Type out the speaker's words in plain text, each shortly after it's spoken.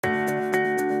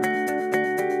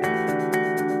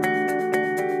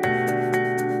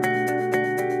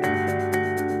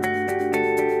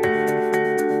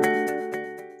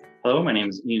Hello, my name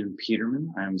is Ian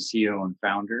Peterman. I'm CEO and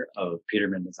founder of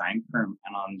Peterman Design Firm.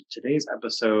 And on today's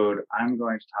episode, I'm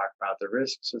going to talk about the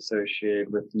risks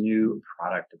associated with new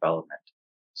product development.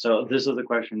 So this is a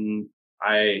question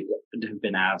I have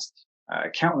been asked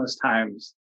countless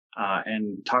times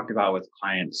and talked about with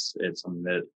clients. It's something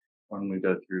that when we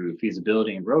go through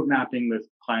feasibility and road mapping with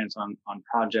clients on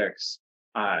projects,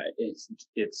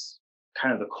 it's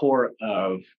kind of the core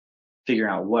of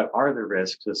figuring out what are the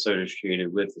risks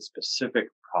associated with the specific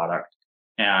product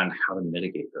and how to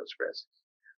mitigate those risks.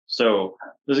 So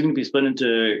this is going to be split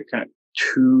into kind of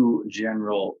two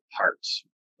general parts.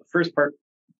 The first part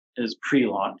is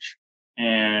pre-launch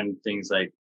and things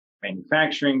like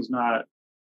manufacturing's not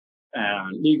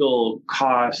legal,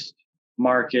 cost,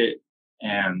 market,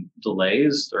 and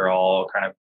delays. They're all kind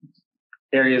of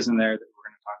areas in there that we're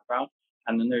going to talk about.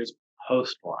 And then there's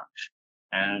post-launch.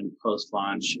 And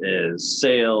post-launch is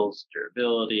sales,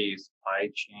 durability, supply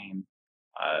chain,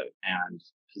 and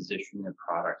positioning the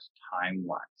product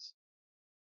time-wise.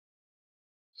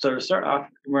 So to start off,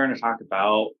 we're going to talk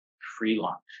about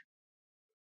pre-launch.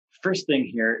 First thing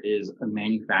here is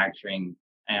manufacturing,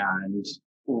 and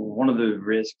one of the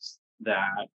risks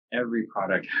that every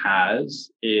product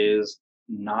has is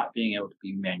not being able to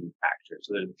be manufactured.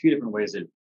 So there's a few different ways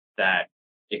that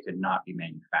it could not be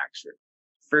manufactured.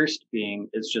 First being,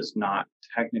 it's just not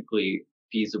technically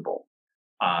feasible.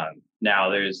 Now,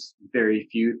 there's very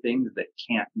few things that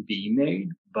can't be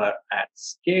made, but at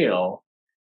scale,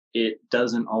 it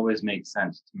doesn't always make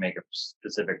sense to make a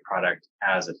specific product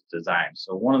as it's designed.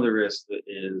 So one of the risks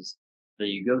is that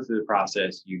you go through the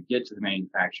process, you get to the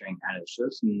manufacturing, and it's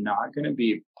just not going to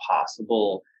be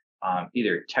possible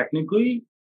either technically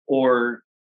or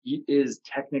is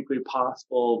technically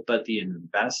possible, but the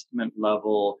investment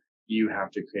level, you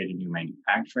have to create a new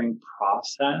manufacturing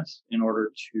process in order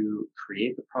to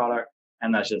create the product.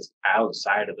 And that's just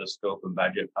outside of the scope and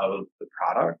budget of the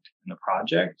product and the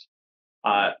project.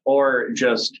 Or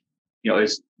just,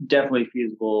 it's definitely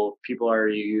feasible.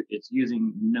 It's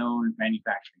using known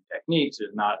manufacturing techniques.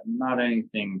 There's not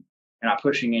anything, you're not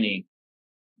pushing any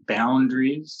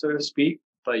boundaries, so to speak,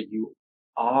 but you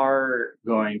are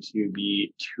going to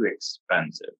be too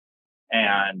expensive.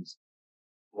 And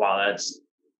while that's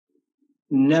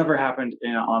never happened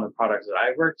on the products that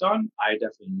I've worked on, I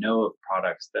definitely know of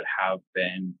products that have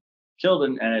been killed,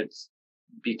 and it's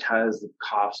because the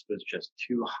cost was just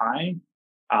too high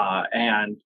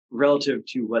and relative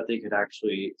to what they could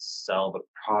actually sell the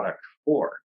product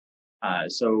for.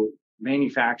 So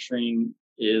manufacturing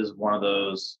is one of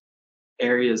those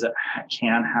areas that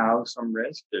can have some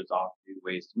risk. There's obviously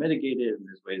ways to mitigate it, and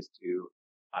there's ways to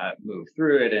move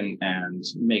through it and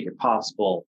make it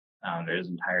possible. There's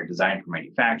an entire design for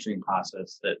manufacturing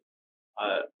process that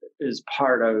is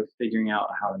part of figuring out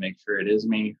how to make sure it is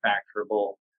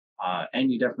manufacturable.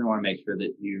 And you definitely want to make sure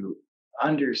that you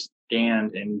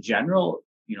understand in general,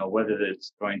 whether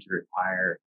it's going to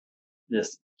require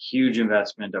this huge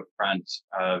investment up front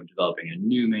of developing a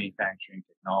new manufacturing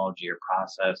technology or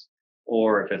process,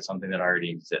 or if it's something that already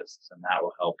exists. And that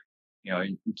will help,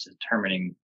 in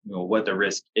determining what the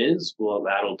risk is. Well,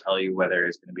 that'll tell you whether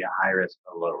it's going to be a high risk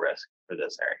or low risk for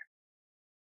this area.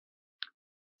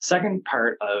 Second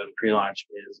part of pre-launch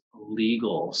is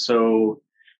legal. So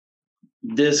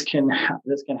this can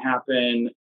happen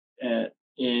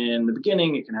in the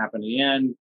beginning. It can happen at the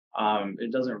end.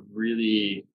 It doesn't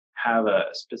really have a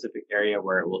specific area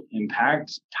where it will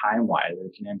impact time-wise.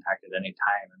 It can impact at any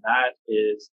time, and that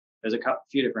is there's a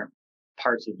few different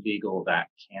parts of legal that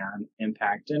can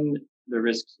impact and the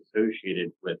risks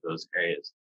associated with those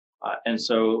areas. And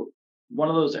so one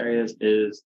of those areas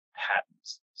is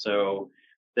patents. So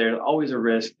there's always a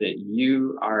risk that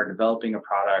you are developing a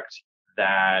product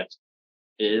that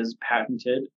is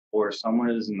patented or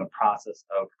someone is in the process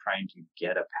of trying to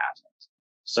get a patent.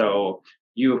 So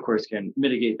you, of course, can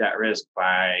mitigate that risk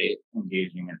by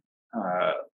engaging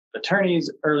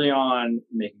attorneys early on,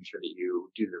 making sure that you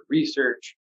do the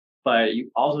research, but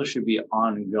you also should be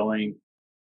ongoing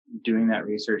doing that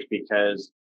research,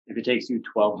 because if it takes you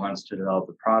 12 months to develop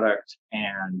a product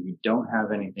and you don't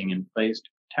have anything in place to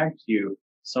protect you,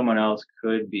 someone else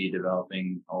could be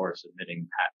developing or submitting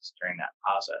patents during that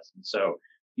process. And so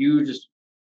you just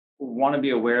want to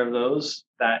be aware of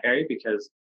that area,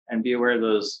 and be aware of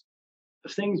those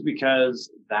things,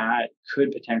 because that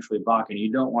could potentially block, and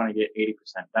you don't want to get 80%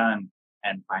 done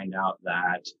and find out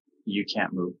that you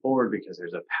can't move forward because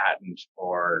there's a patent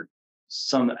or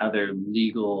some other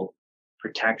legal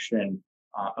protection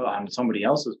on somebody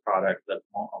else's product that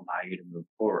won't allow you to move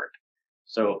forward.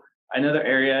 So another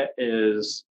area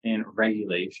is in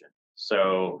regulation.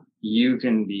 So you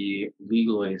can be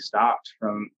legally stopped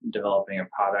from developing a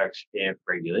product if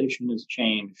regulation has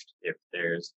changed, if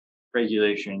there's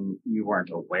regulation you weren't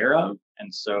aware of.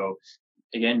 And so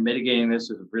again, mitigating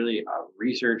this is really a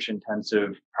research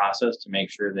intensive process to make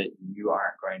sure that you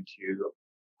aren't going to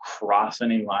cross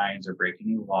any lines or break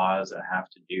any laws that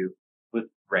have to do with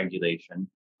regulation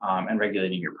and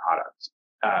regulating your product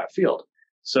field.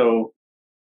 So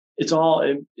it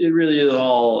really is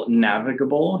all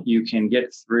navigable. You can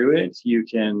get through it. You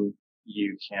can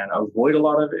avoid a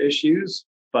lot of issues,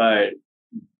 but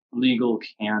legal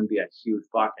can be a huge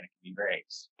block and it can be very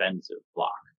expensive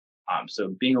block. So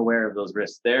being aware of those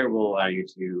risks there will allow you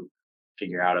to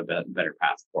figure out a better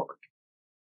path forward.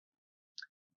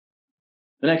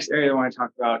 The next area I want to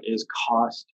talk about is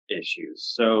cost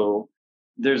issues. So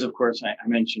there's, of course, I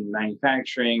mentioned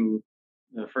manufacturing.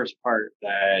 The first part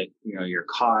that, your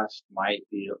cost might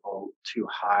be a little too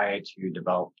high to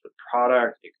develop the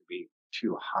product. It could be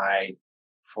too high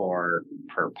for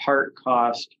per part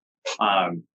cost.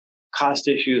 Cost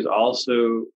issues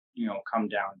also, come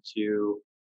down to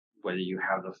whether you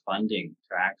have the funding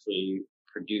to actually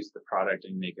produce the product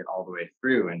and make it all the way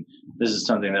through. And this is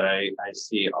something that I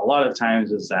see a lot of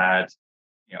times is that,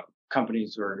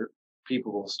 companies or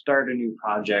people will start a new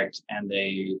project and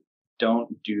they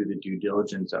don't do the due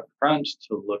diligence up front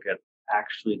to look at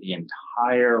actually the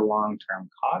entire long-term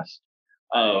cost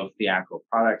of the actual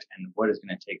product and what it's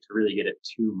going to take to really get it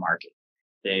to market.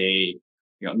 They,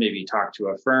 maybe talk to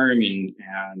a firm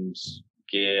and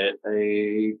get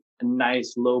a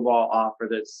nice lowball offer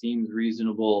that seems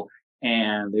reasonable,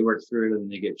 and they work through it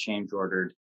and they get change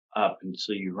ordered up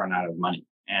until you run out of money.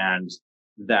 And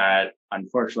that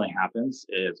unfortunately happens.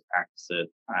 It's a practice that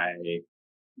I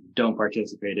don't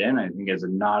participate in. I think it's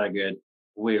not a good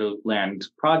way to land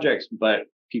projects, but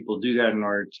people do that in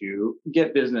order to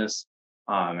get business,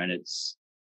 and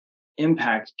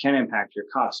can impact your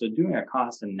cost. So doing a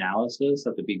cost analysis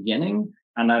at the beginning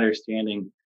and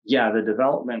understanding, the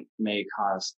development may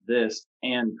cost this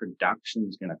and production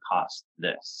is going to cost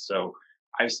this. So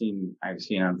I've seen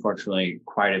unfortunately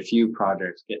quite a few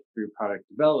projects get through product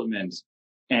development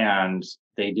and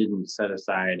they didn't set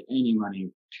aside any money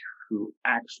to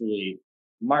actually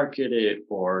market it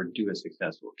or do a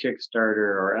successful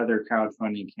Kickstarter or other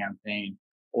crowdfunding campaign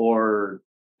or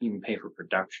even pay for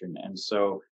production. And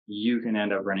so you can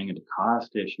end up running into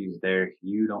cost issues there if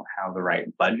you don't have the right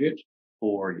budget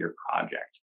for your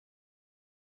project.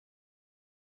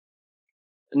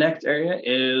 The next area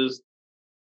is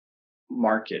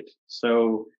market.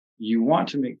 So you want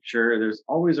to make sure there's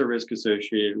always a risk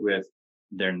associated with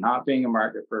there not being a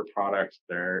market for a product,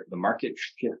 the market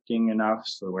shifting enough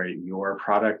so where your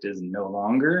product is no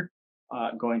longer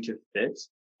going to fit.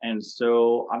 And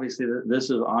so obviously this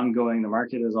is ongoing. The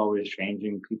market is always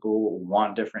changing. People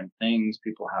want different things.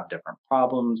 People have different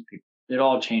problems. It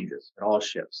all changes. It all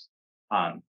shifts.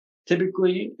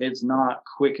 Typically, it's not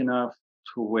quick enough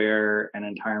to where an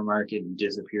entire market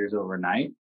disappears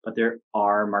overnight, but there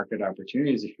are market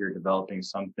opportunities if you're developing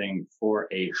something for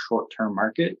a short-term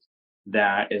market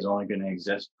that is only going to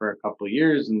exist for a couple of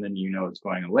years and then it's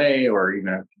going away, or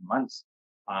even a few months,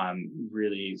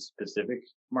 really specific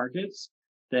markets,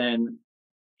 then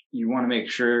you want to make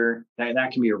sure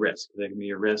that can be a risk. There can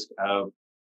be a risk of,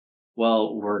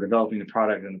 we're developing the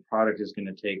product and the product is going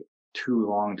to take too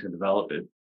long to develop it.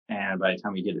 And by the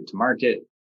time we get it to market,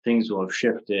 things will have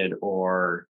shifted,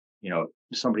 or,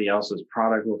 somebody else's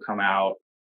product will come out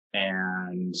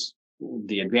and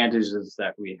the advantages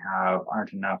that we have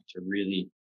aren't enough to really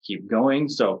keep going.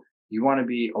 So you want to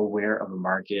be aware of the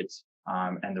market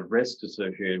and the risks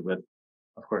associated with,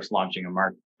 of course, launching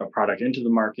a product into the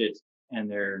market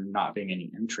and there not being any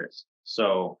interest.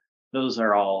 So those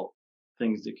are all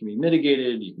things that can be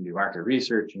mitigated. You can do market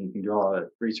research and you can do all that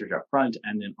research up front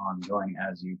and then ongoing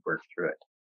as you work through it.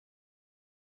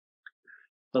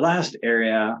 The last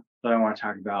area that I want to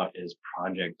talk about is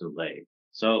project delay.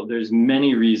 So there's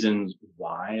many reasons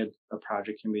why a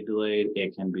project can be delayed.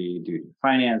 It can be due to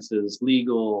finances,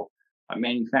 legal,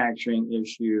 manufacturing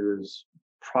issues,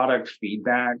 product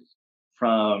feedback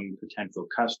from potential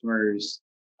customers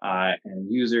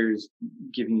and users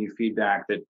giving you feedback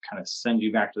that kind of sends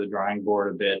you back to the drawing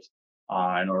board a bit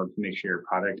in order to make sure your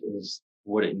product is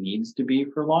what it needs to be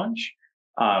for launch.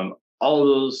 All of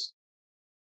those,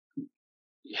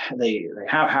 they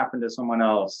have happened to someone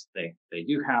else. They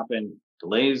do happen.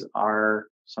 Delays are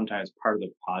sometimes part of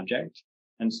the project.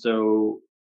 And so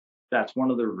that's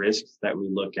one of the risks that we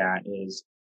look at, is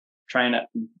trying to,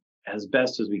 as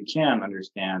best as we can,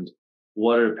 understand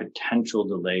what are potential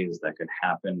delays that could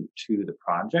happen to the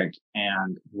project,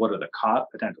 and what are the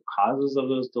potential causes of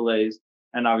those delays.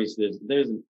 And obviously, there's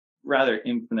a rather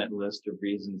infinite list of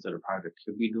reasons that a project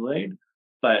could be delayed,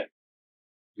 but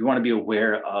you want to be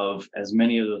aware of as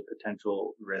many of those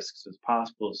potential risks as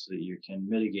possible so that you can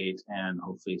mitigate and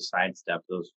hopefully sidestep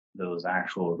those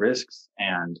actual risks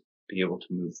and be able to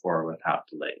move forward without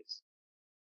delays.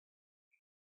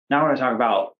 Now I want to talk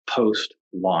about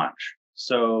post-launch.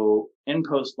 So in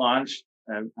post-launch,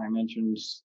 I mentioned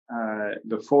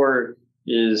before,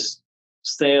 is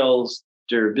sales,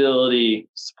 durability,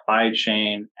 supply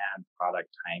chain, and product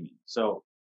timing. So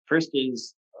first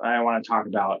is I want to talk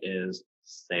about is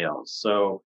sales.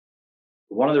 So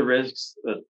one of the risks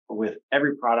that with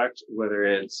every product, whether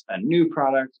it's a new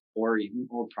product or even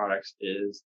old products,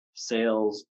 is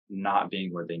sales not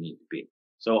being where they need to be.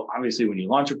 So obviously, when you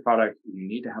launch a product, you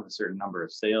need to have a certain number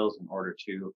of sales in order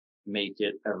to make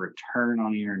it a return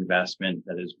on your investment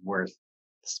that is worth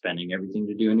spending everything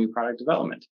to do a new product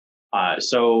development.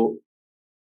 So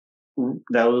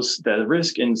the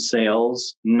risk in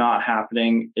sales not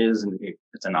happening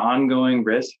it's an ongoing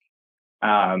risk.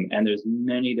 And there's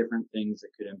many different things that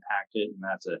could impact it. And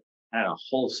that's a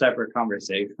whole separate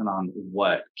conversation on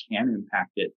what can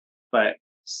impact it. But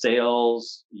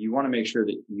sales, you want to make sure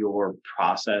that your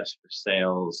process for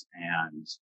sales and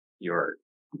your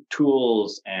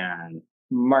tools and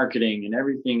marketing and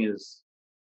everything is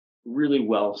really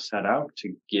well set up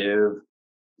to give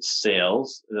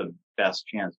sales the best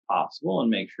chance possible and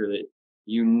make sure that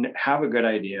you have a good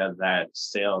idea that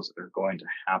sales are going to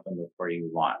happen before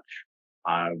you launch.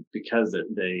 Because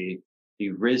the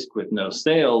risk with no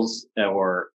sales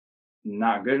or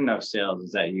not good enough sales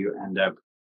is that you end up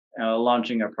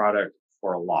launching a product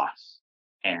for a loss,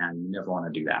 and you never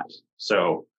want to do that.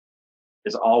 So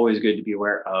it's always good to be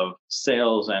aware of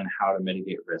sales and how to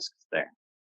mitigate risks there.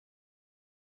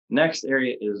 Next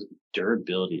area is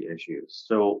durability issues.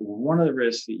 So one of the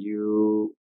risks that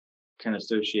you can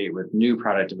associate with new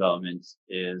product developments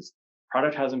is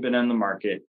product hasn't been in the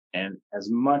market, and as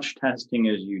much testing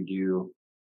as you do,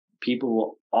 people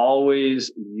will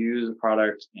always use a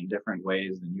product in different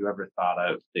ways than you ever thought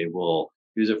of. They will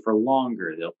use it for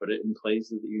longer. They'll put it in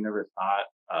places that you never thought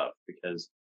of because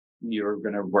you're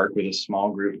going to work with a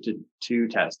small group to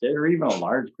test it, or even a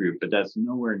large group, but that's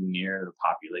nowhere near the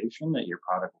population that your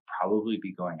product will probably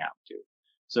be going out to.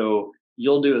 So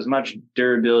you'll do as much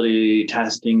durability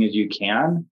testing as you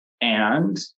can.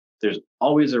 And there's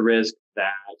always a risk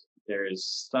that there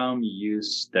is some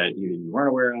use that you weren't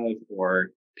aware of,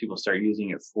 or people start using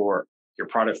it for your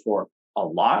product for a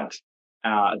lot,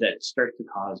 that starts to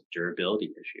cause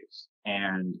durability issues.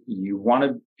 And you want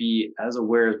to be as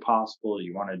aware as possible.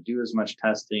 You want to do as much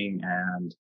testing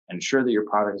and ensure that your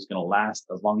product is going to last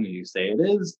as long as you say it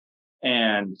is,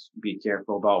 and be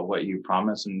careful about what you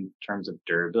promise in terms of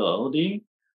durability,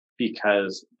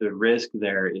 because the risk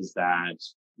there is that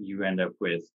you end up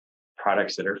with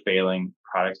products that are failing,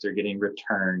 products that are getting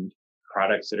returned,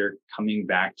 products that are coming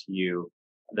back to you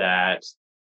that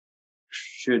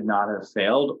should not have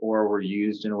failed or were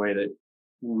used in a way that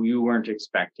you weren't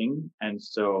expecting. And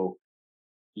so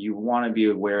you want to be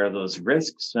aware of those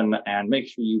risks and make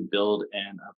sure you build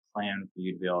in a plan for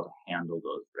you to be able to handle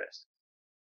those risks.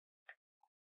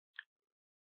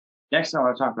 Next, I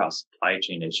want to talk about supply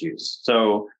chain issues.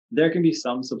 So there can be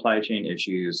some supply chain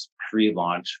issues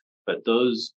pre-launch, but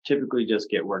those typically just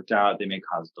get worked out. They may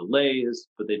cause delays,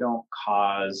 but they don't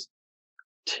cause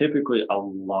typically a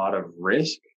lot of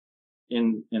risk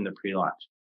in the pre-launch.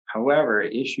 However,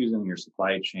 issues in your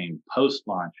supply chain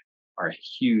post-launch are a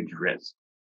huge risk.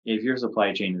 If your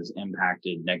supply chain is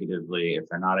impacted negatively, if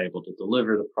they're not able to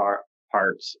deliver the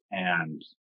parts and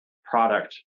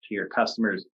product to your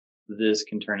customers, this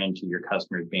can turn into your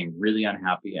customers being really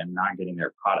unhappy and not getting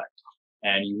their product.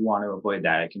 And you want to avoid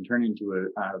that. It can turn into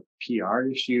a PR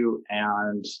issue,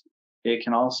 and it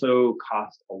can also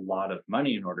cost a lot of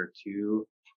money in order to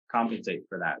compensate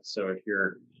for that. So if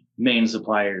your main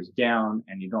supplier is down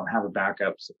and you don't have a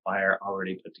backup supplier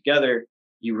already put together,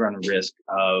 you run a risk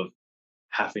of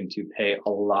having to pay a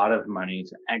lot of money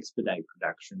to expedite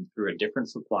production through a different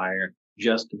supplier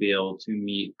just to be able to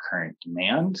meet current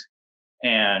demand.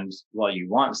 And while you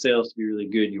want sales to be really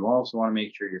good, you also want to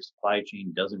make sure your supply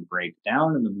chain doesn't break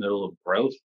down in the middle of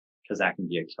growth, because that can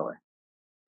be a killer.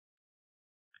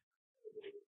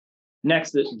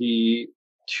 Next, these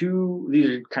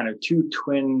are kind of two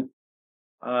twin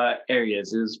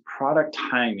areas, is product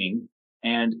timing,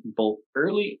 and both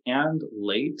early and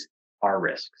late are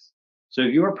risks. So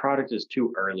if your product is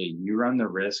too early, you run the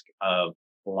risk of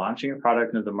launching a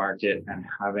product into the market and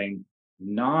having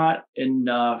not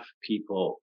enough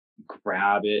people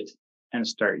grab it and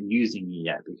start using it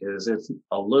yet because it's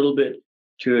a little bit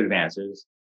too advanced. There's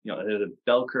a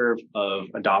bell curve of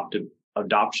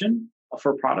adoption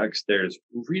for products. There's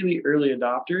really early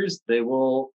adopters.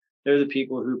 They're the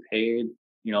people who paid,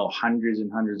 hundreds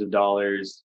and hundreds of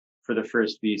dollars for the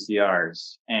first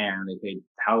VCRs, and they paid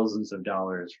thousands of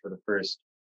dollars for the first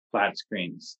flat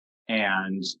screens.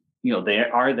 And, they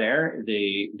are there,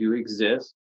 they do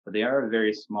exist, but they are a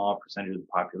very small percentage of the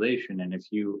population. And if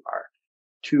you are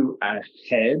too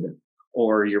ahead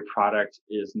or your product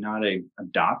is not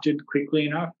adopted quickly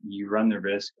enough, you run the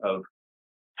risk of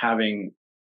having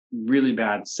really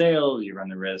bad sales. You run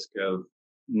the risk of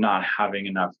not having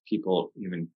enough people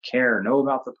even care or know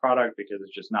about the product because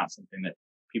it's just not something that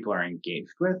people are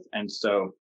engaged with. And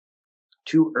so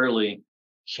too early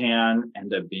can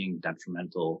end up being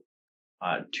detrimental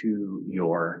to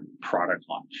your product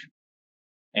launch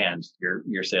and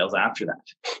your sales after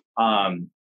that.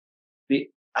 The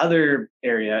other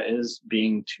area is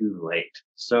being too late.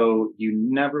 So you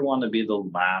never want to be the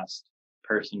last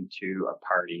person to a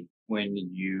party when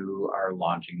you are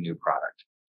launching new product.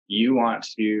 You want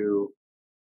to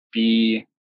be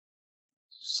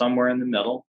somewhere in the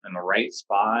middle, in the right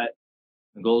spot,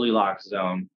 the Goldilocks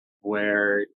zone,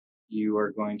 where you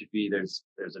are going to be, there's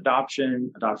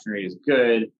adoption rate is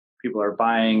good, people are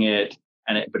buying it,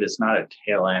 but it's not a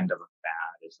tail end of a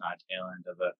fad. It's not a tail end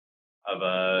of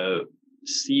a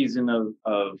season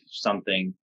of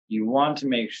something. You want to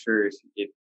make sure if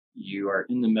you are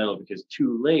in the middle, because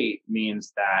too late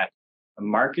means that the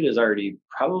market has already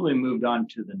probably moved on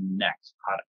to the next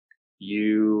product.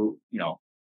 It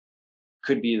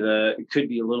could be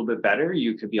a little bit better.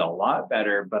 You could be a lot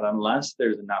better, but unless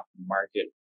there's enough market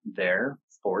there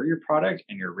for your product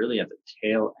and you're really at the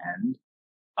tail end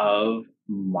of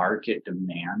market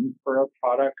demand for a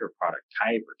product or product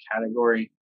type or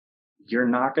category, you're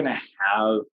not going to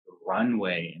have the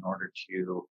runway in order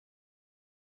to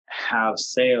have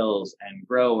sales and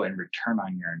grow and return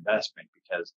on your investment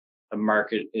because the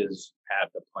market is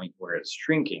at the point where it's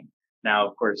shrinking. Now,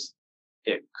 of course,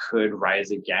 it could rise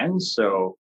again.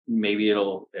 So maybe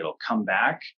it'll come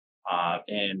back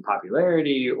in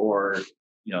popularity, or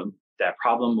that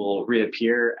problem will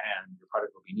reappear and your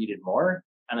product will be needed more.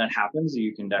 And that happens,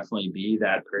 you can definitely be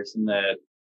that person that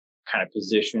kind of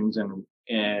positions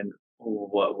and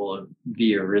what will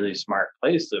be a really smart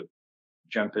place to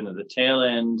jump into the tail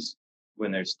end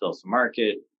when there's still some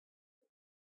market,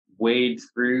 wade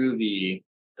through the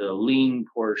lean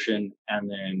portion, and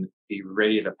then be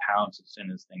ready to pounce as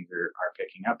soon as things are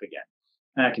picking up again.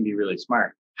 And that can be really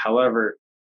smart. However,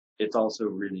 it's also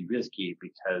really risky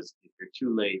because if you're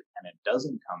too late and it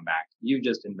doesn't come back, you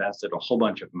just invested a whole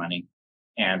bunch of money.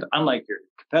 And unlike your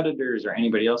competitors or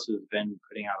anybody else who's been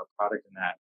putting out a product in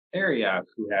that area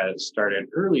who has started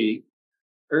early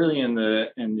in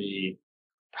the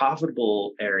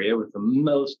profitable area with the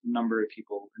most number of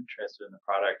people interested in the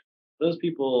product, those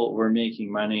people were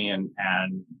making money and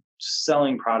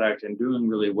selling product and doing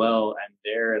really well, and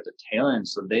they're at the tail end,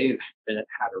 so they've had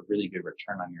a really good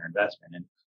return on your investment. And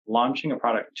launching a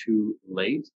product too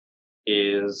late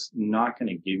is not going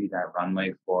to give you that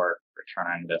runway for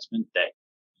return on investment that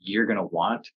you're going to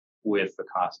want with the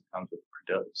cost that comes with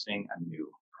producing a new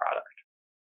product.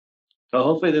 So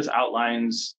hopefully this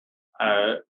outlines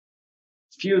a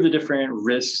few of the different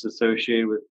risks associated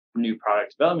with new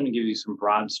product development and give you some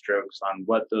broad strokes on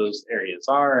what those areas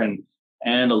are and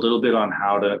a little bit on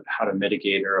how to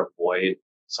mitigate or avoid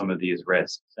some of these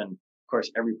risks. And of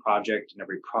course, every project and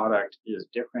every product is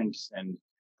different, and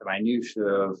the minutiae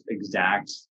of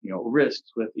exact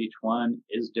risks with each one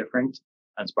is different.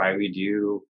 That's why we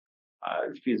do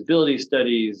feasibility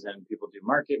studies, and people do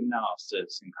market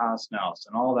analysis and cost analysis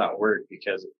and all that work,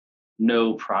 because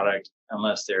no product,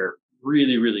 unless they're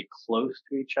really, really close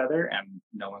to each other, and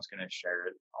no one's going to share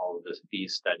all of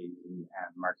these studies and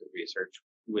market research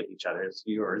with each other, it's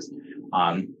yours.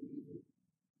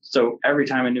 So every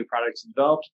time a new product is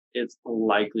developed, it's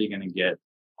likely going to get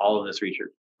all of this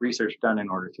research done in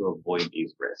order to avoid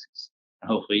these risks. And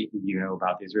hopefully you know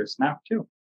about these risks now too.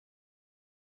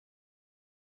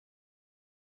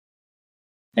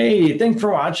 Hey, thanks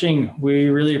for watching. We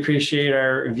really appreciate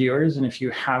our viewers. And if you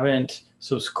haven't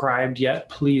subscribed yet,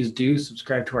 please do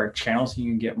subscribe to our channel so you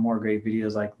can get more great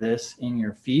videos like this in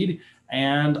your feed,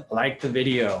 and like the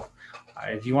video.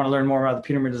 If you want to learn more about the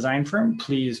Peterman Design Firm,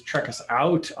 please check us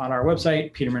out on our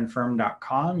website,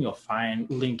 petermanfirm.com. You'll find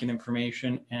link and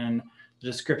information in the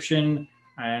description.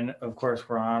 And of course,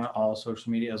 we're on all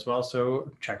social media as well.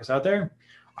 So check us out there.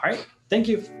 All right. Thank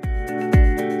you.